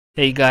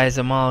Hey guys,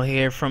 Amal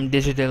here from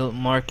Digital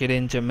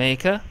Marketing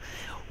Jamaica.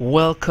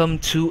 Welcome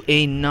to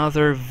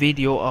another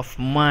video of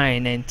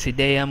mine, and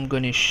today I'm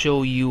going to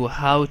show you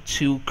how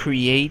to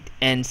create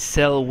and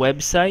sell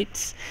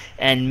websites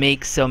and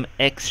make some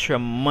extra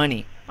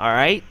money.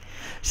 Alright,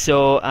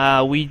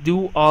 so we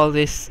do all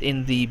this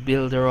in the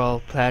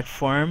Builderall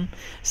platform.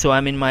 So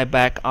I'm in my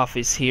back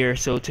office here.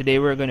 So today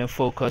we're going to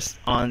focus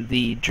on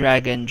the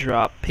drag and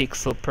drop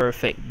pixel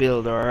perfect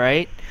build.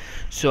 Alright,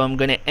 so I'm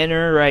gonna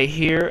enter right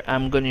here.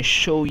 I'm gonna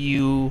show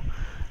you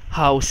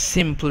how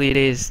simple it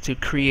is to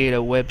create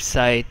a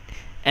website,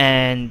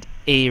 and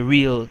a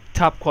real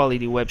top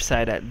quality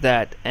website at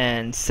that,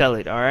 and sell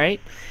it.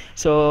 Alright,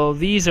 so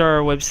these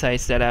are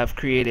websites that I've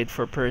created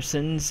for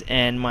persons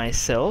and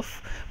myself,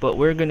 but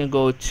we're gonna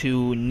go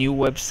to new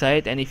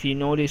website, and if you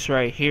notice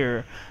right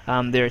here,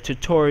 there are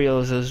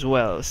tutorials as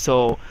well.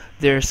 So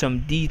there's some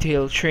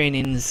detailed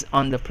trainings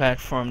on the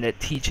platform that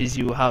teaches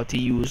you how to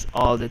use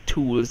all the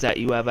tools that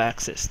you have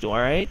access to.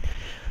 Alright,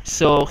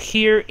 so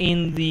here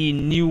in the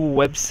new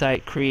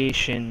website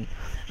creation,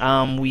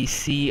 we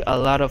see a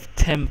lot of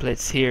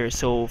templates here.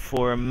 So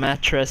for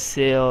mattress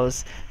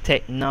sales,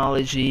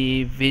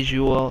 technology,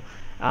 visual,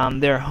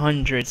 there are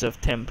hundreds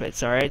of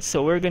templates. Alright,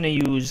 so we're gonna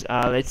use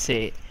let's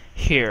say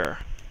here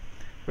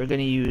we're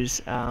gonna use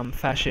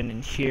fashion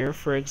in here,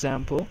 for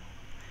example.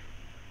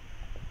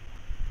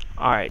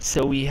 Alright,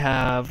 so we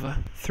have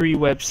 3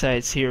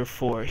 websites here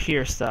for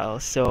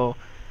hairstyles. So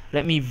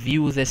let me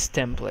view this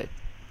template.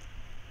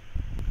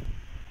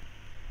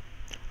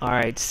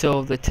 Alright,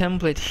 so the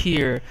template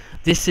here,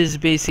 this is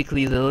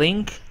basically the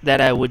link that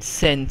I would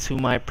send to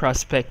my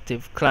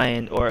prospective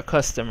client or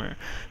customer.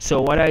 So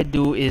what I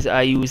do is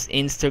I use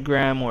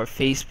Instagram or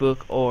Facebook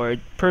or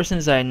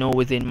persons I know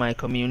within my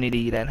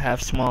community that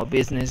have small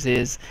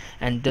businesses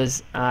and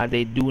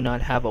they do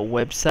not have a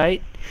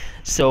website.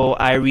 So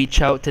I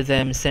reach out to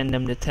them, send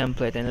them the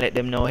template, and let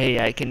them know, hey,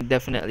 I can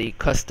definitely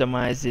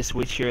customize this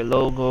with your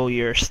logo,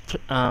 your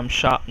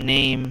shop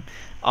name,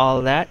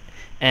 all that.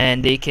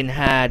 And they can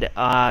add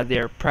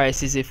their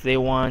prices if they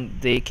want.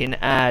 They can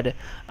add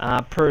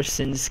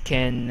persons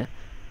can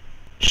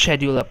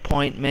schedule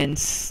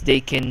appointments, they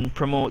can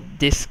promote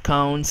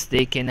discounts,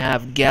 they can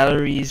have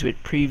galleries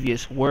with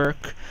previous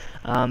work,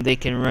 they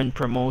can run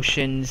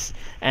promotions,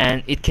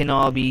 and it can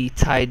all be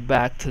tied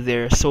back to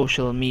their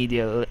social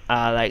media,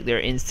 like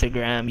their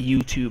Instagram,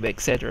 YouTube,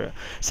 etc.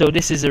 So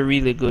this is a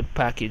really good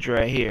package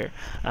right here.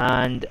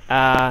 And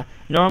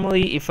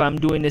normally if I'm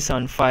doing this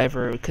on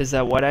Fiverr, because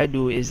what I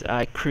do is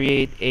I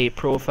create a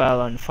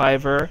profile on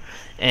Fiverr,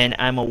 and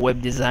I'm a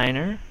web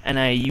designer, and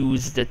I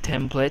use the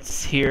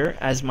templates here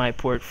as my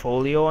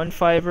portfolio on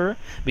Fiverr,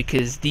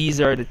 because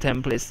these are the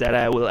templates that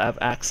I will have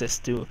access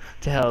to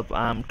help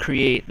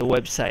create the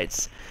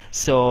websites.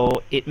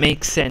 So it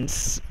makes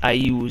sense I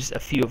use a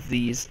few of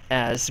these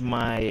as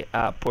my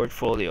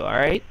portfolio.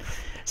 Alright,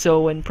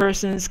 so when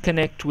persons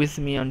connect with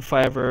me on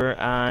Fiverr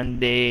and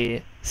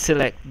they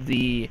select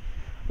the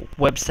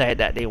website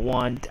that they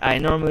want, I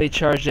normally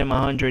charge them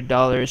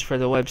 $100 for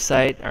the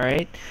website.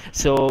 Alright,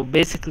 so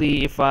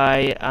basically if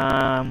I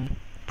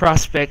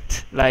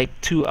prospect like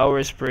 2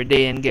 hours per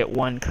day and get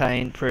 1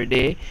 client per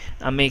day,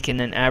 I'm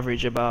making an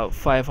average about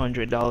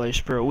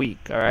 $500 per week.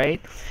 Alright,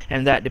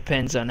 and that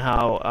depends on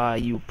how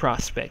you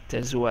prospect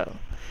as well.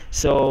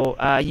 So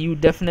you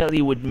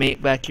definitely would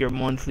make back your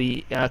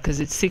monthly, because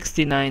it's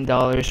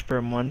 $69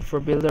 per month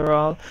for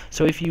Builderall.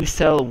 So if you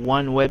sell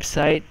 1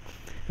 website,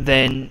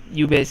 then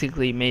you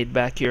basically made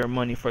back your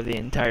money for the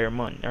entire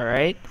month.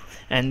 Alright,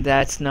 and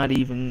that's not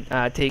even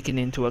taking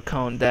into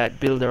account that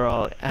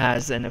Builderall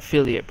has an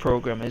affiliate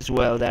program as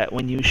well, that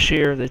when you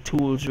share the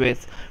tools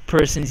with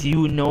persons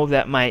you know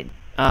that might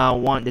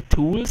want the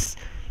tools,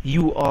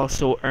 you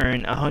also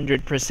earn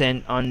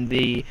 100% on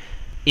the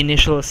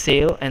initial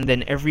sale, and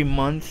then every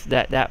month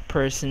that that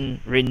person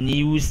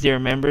renews their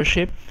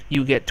membership,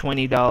 you get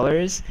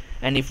 $20,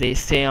 and if they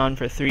stay on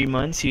for 3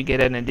 months, you get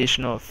an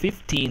additional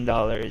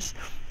 $15.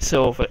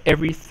 So for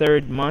every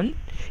 3rd month,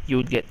 you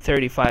would get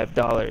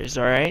 $35.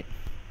 Alright,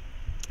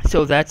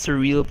 so that's a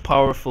real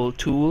powerful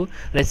tool.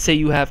 Let's say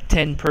you have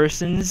 10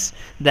 persons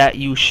that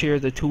you share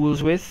the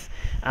tools with,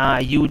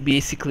 you would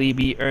basically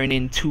be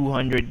earning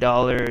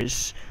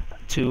 $200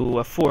 to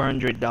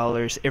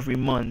 $400 every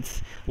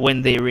month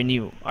when they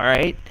renew.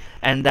 Alright,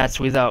 and that's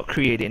without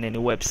creating any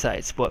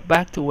websites. But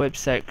back to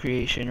website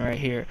creation right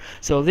here.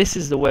 So this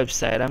is the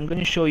website. I'm going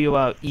to show you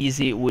how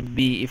easy it would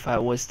be if I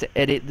was to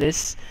edit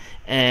this.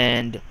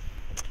 And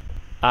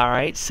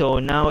alright, so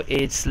now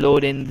it's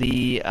loading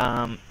the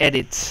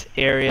edit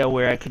area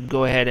where I could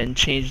go ahead and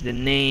change the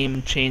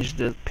name, change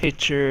the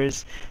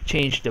pictures,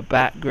 change the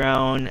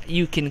background.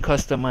 You can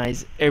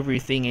customize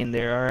everything in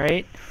there.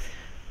 Alright,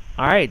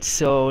 alright,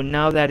 so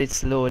now that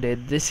it's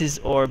loaded, this is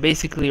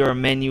basically our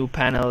menu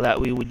panel that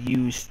we would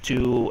use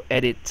to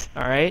edit.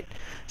 Alright,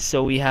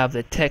 so we have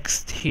the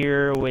text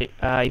here.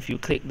 If you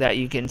click that,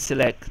 you can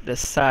select the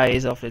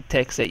size of the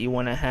text that you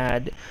want to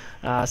add.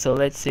 So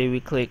let's say we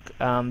click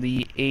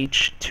the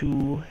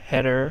H2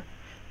 header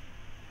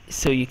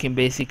so you can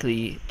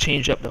basically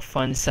change up the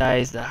font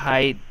size, the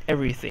height,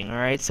 everything.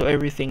 Alright, so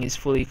everything is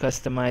fully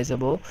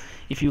customizable.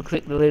 If you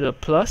click the little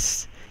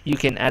plus, you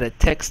can add a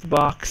text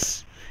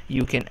box,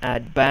 you can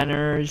add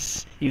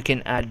banners, you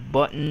can add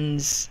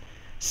buttons.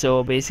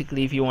 So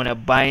basically, if you want a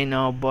buy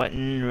now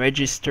button,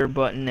 register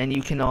button, and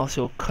you can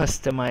also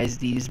customize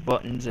these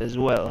buttons as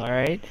well.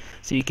 Alright,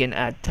 so you can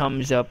add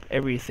thumbs up,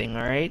 everything.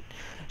 Alright,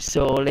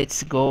 so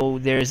let's go.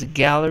 There's a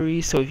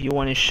gallery, so if you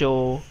want to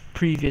show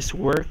previous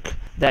work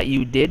that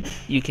you did,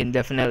 you can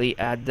definitely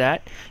add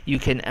that. You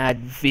can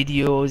add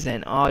videos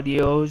and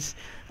audios.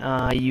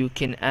 You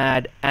can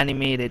add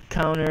animated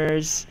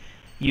counters.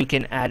 You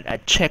can add a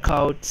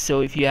checkout.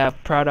 So if you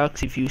have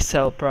products, if you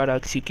sell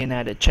products, you can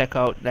add a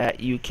checkout that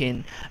you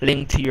can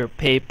link to your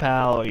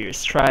PayPal or your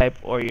Stripe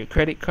or your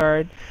credit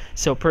card,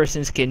 so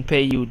persons can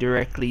pay you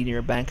directly in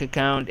your bank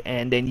account,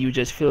 and then you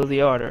just fill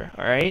the order.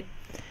 Alright,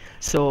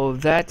 so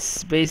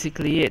that's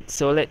basically it.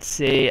 So let's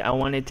say I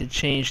wanted to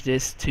change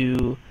this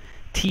to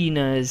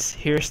Tina's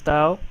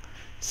hairstyle,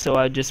 so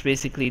I just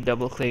basically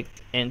double click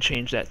and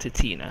change that to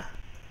Tina.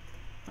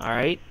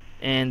 Alright,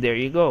 and there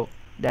you go,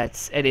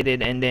 that's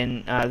edited. And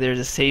then there's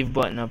a save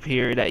button up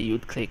here that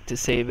you'd click to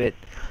save it.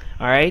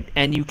 Alright,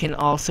 and you can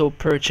also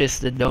purchase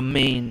the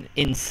domain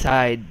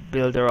inside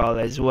Builderall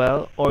as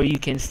well, or you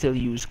can still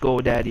use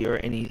GoDaddy or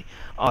any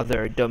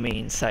other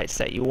domain sites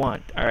that you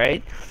want.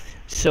 Alright,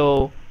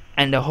 so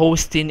and the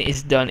hosting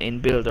is done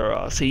in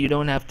Builderall, so you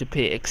don't have to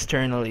pay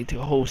externally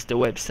to host the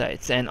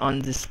websites. And on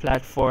this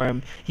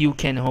platform you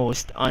can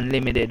host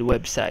unlimited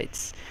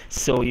websites,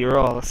 so you're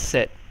all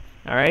set.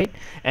 Alright,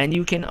 and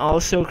you can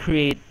also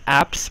create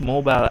apps,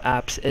 mobile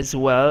apps as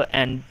well,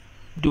 and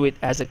do it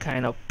as a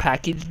kind of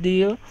package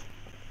deal.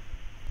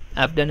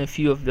 I've done a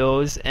few of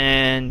those,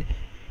 and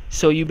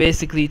so you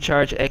basically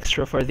charge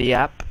extra for the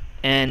app,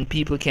 and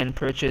people can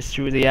purchase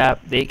through the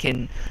app. They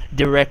can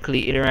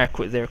directly interact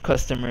with their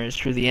customers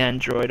through the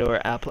Android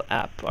or Apple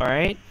app.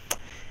 Alright,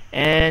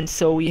 and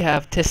so we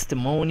have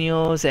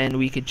testimonials, and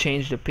we could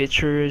change the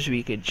pictures,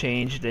 we could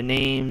change the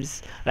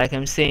names. Like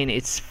I'm saying,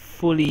 it's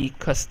fully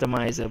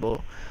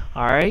customizable.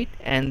 Alright,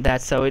 and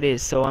that's how it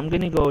is. So I'm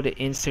gonna go to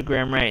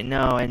Instagram right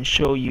now and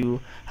show you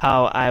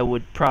how I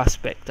would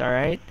prospect.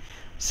 Alright,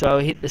 so I'll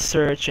hit the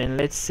search, and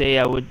let's say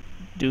I would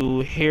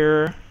do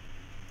hair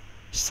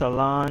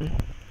salon.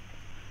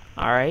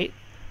 Alright,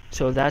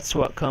 so that's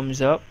what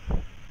comes up.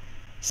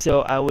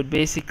 So I would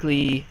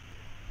basically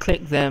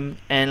click them,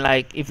 and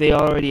like if they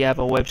already have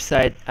a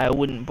website, I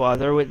wouldn't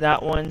bother with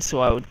that one,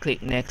 so I would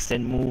click next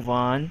and move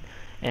on.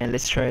 And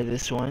let's try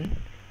this one.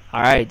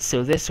 Alright,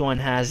 so this one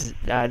has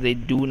they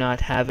do not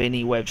have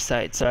any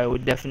website, so I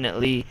would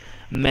definitely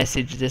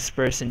message this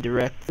person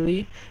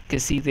directly,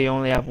 because see, they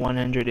only have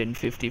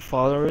 150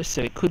 followers,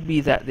 so it could be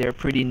that they're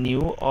pretty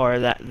new, or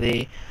that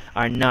they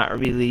are not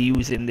really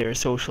using their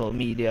social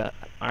media.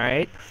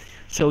 Alright,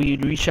 so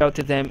you'd reach out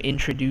to them,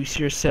 introduce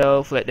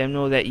yourself, let them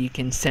know that you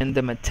can send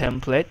them a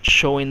template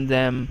showing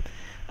them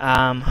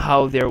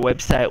how their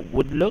website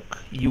would look.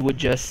 You would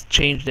just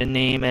change the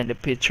name and the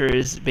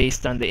pictures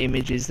based on the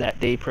images that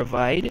they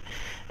provide,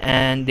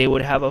 and they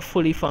would have a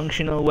fully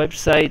functional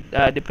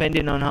website,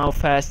 depending on how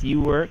fast you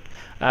work,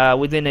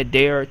 within a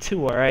day or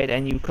two. Alright,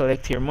 and you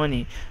collect your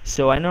money.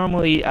 So I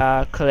normally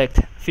collect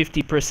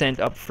 50%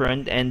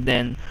 upfront, and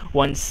then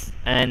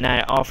and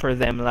I offer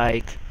them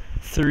like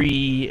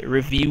 3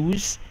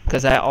 reviews,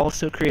 because I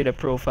also create a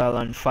profile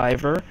on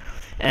Fiverr,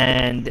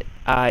 and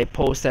I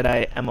post that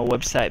I am a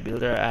website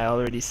builder. I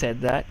already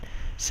said that.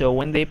 So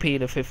when they pay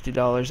the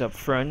 $50 up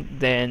front,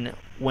 then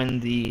when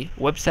the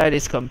website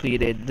is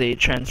completed, they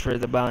transfer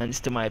the balance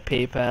to my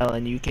PayPal,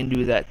 and you can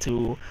do that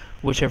to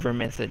whichever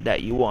method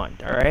that you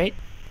want. Alright,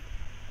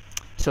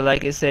 so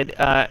like I said,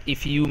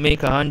 if you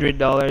make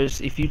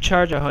 $100, if you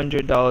charge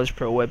 $100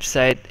 per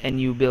website and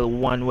you build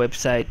 1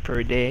 website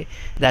per day,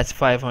 that's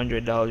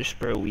 $500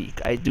 per week.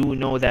 I do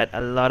know that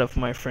a lot of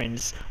my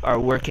friends are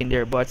working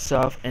their butts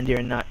off, and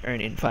they're not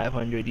earning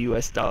 $500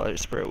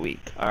 US per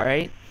week.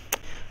 Alright,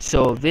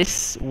 so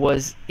this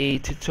was a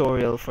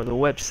tutorial for the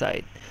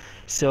website.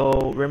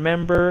 So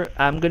remember,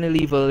 I'm gonna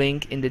leave a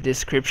link in the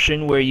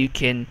description where you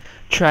can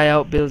try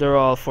out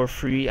Builderall for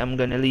free. I'm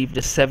gonna leave the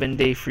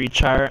 7-day free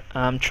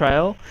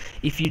trial.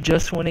 If you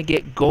just want to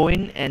get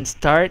going and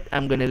start,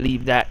 I'm gonna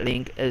leave that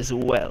link as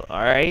well.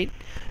 Alright,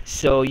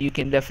 so you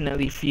can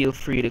definitely feel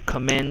free to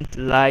comment,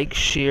 like,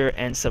 share,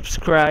 and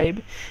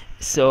subscribe.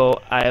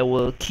 So I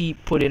will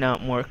keep putting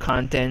out more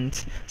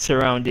content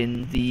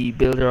surrounding the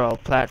Builderall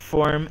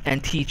platform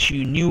and teach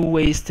you new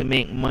ways to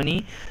make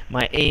money.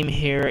 My aim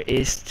here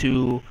is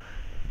to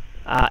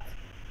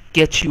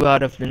get you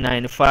out of the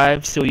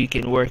 9-to-5, so you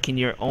can work in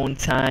your own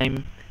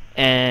time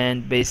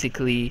and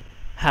basically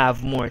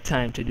have more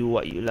time to do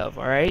what you love.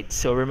 Alright,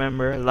 so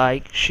remember,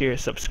 like, share,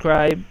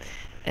 subscribe,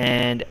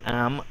 and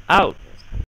I'm out.